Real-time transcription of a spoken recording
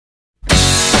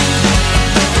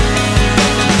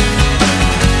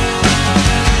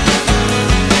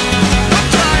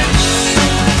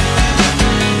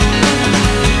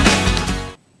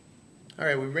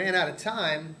of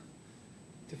time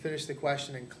to finish the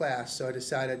question in class, so I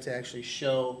decided to actually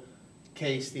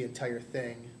showcase the entire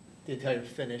thing, the entire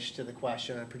finish to the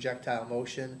question on projectile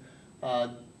motion,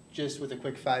 just with a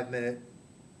quick 5-minute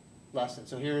lesson.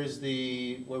 So here's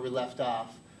where we left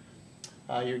off.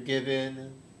 You're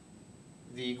given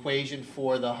the equation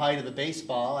for the height of the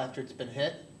baseball after it's been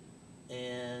hit,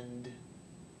 and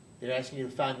they're asking you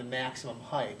to find the maximum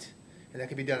height. And that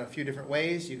can be done a few different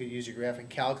ways. You could use your graphing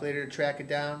calculator to track it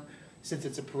down. Since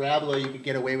it's a parabola, you could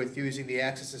get away with using the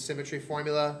axis of symmetry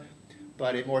formula,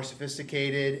 but a more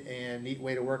sophisticated and neat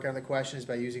way to work on the question is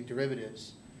by using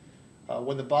derivatives.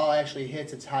 When the ball actually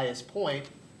hits its highest point,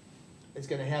 it's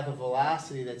going to have a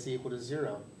velocity that's equal to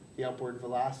 0, the upward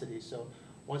velocity. So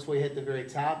once we hit the very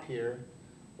top here,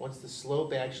 once the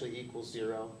slope actually equals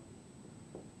 0,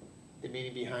 the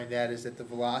meaning behind that is that the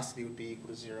velocity would be equal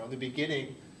to 0. In the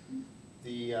beginning,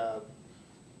 the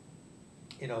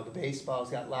baseball's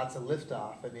got lots of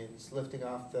liftoff. I mean, it's lifting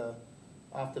off the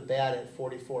bat at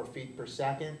 44 feet per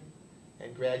second,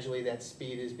 and gradually that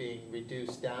speed is being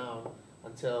reduced down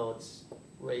until it's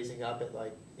raising up at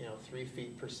 3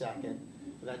 feet per second.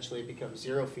 Eventually it becomes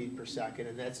 0 feet per second,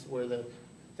 and that's where the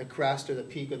crest or the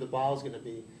peak of the ball is going to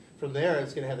be. From there,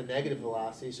 it's going to have a negative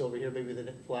velocity. So over here, maybe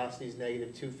the velocity is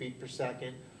negative 2 feet per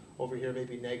second. Over here,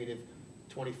 maybe negative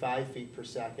 25 feet per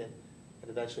second. And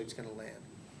eventually it's going to land.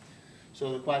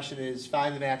 So the question is,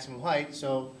 find the maximum height.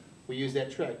 So we use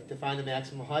that trick. To find the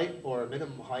maximum height or a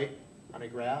minimum height on a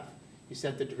graph, you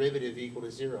set the derivative equal to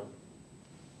 0.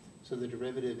 So the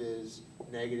derivative is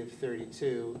negative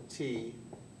 32t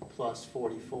plus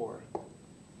 44.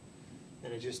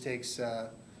 And it just takes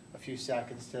a few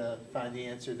seconds to find the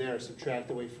answer there. Subtract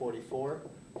away 44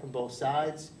 from both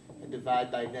sides and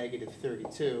divide by negative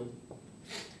 32.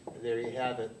 And there you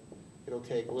have it. It'll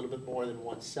take a little bit more than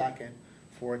 1 second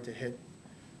for it to hit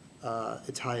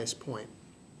its highest point,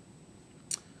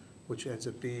 which ends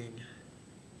up being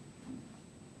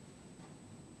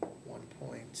 1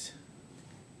 point.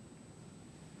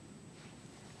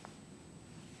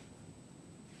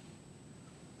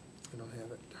 I don't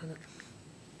have it. Darn it.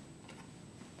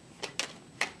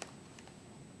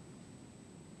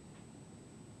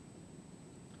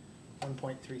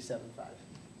 .375.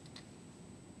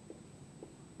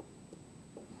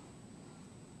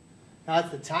 Now that's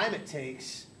the time it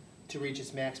takes to reach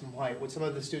its maximum height. What some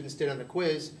of the students did on the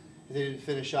quiz is they didn't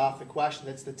finish off the question.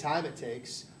 That's the time it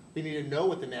takes. We need to know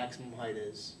what the maximum height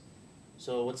is.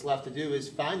 So what's left to do is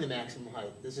find the maximum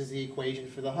height. This is the equation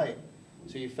for the height.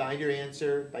 So you find your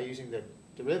answer by using the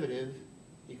derivative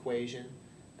equation,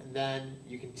 and then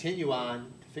you continue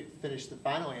on to finish the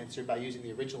final answer by using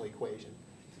the original equation.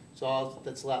 So all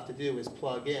that's left to do is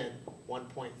plug in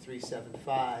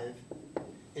 1.375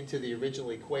 into the original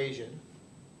equation,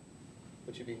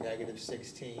 which would be negative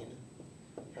 16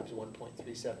 times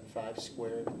 1.375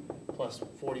 squared plus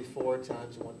 44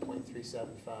 times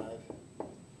 1.375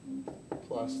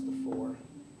 plus the 4.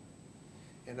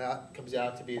 And that comes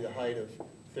out to be the height of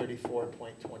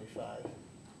 34.25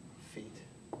 feet.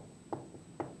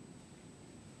 All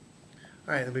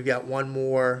right, and we've got one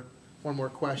more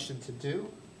question to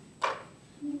do,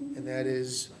 and that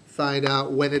is find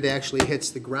out when it actually hits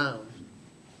the ground.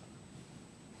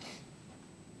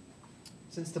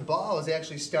 Since the ball is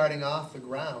actually starting off the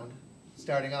ground,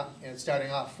 starting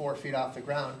off 4 feet off the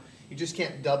ground, you just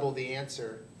can't double the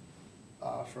answer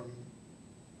from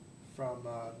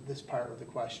this part of the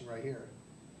question right here.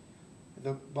 If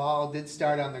the ball did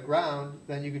start on the ground,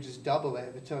 then you could just double it.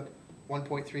 If it took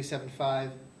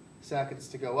 1.375 seconds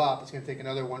to go up, it's going to take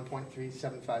another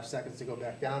 1.375 seconds to go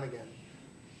back down again.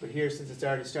 But here, since it's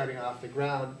already starting off the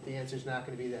ground, the answer is not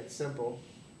going to be that simple.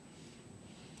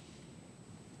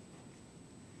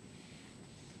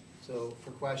 So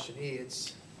for question E,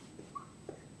 it's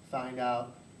find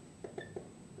out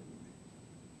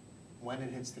when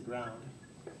it hits the ground.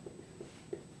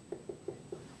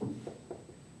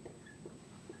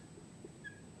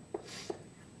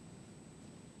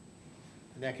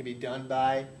 And that can be done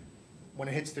by when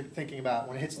it hits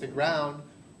the ground,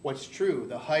 what's true?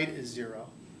 The height is 0.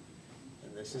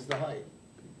 And this is the height.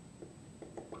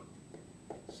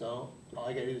 So all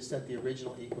I got to do is set the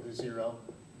original equal to 0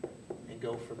 and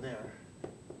go from there.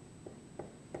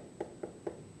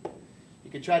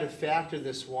 You could try to factor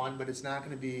this one, but it's not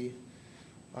going to be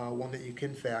one that you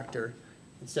can factor.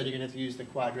 Instead, you're going to have to use the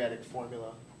quadratic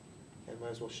formula. And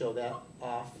might as well show that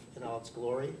off in all its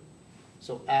glory.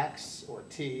 So x, or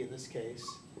t in this case,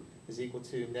 is equal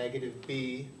to negative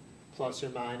b plus or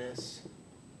minus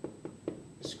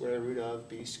the square root of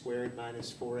b squared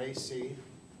minus 4ac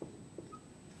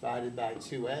divided by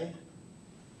 2a.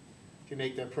 If if you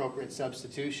make the appropriate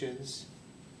substitutions,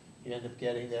 you end up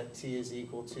getting that t is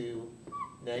equal to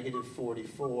negative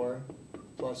 44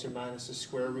 plus or minus the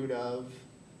square root of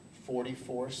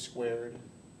 44 squared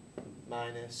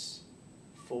minus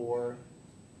 4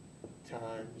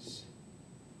 times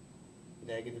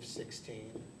negative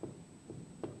 16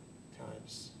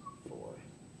 times 4,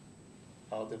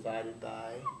 all divided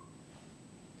by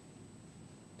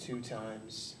 2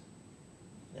 times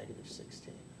negative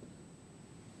 16.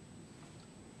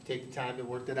 Take the time to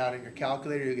work that out in your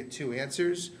calculator, you'll get two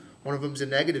answers. One of them is a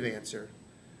negative answer,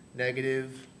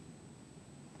 negative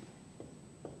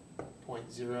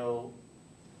 0.09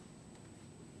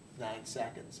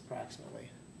 seconds approximately.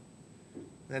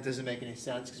 That doesn't make any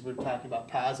sense because we're talking about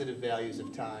positive values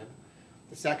of time.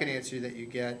 The second answer that you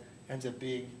get ends up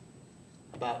being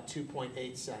about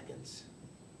 2.8 seconds.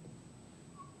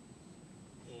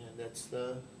 And that's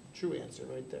the true answer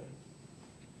right there.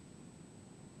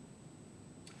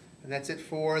 And that's it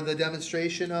for the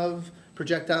demonstration of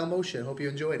projectile motion. Hope you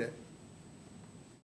enjoyed it.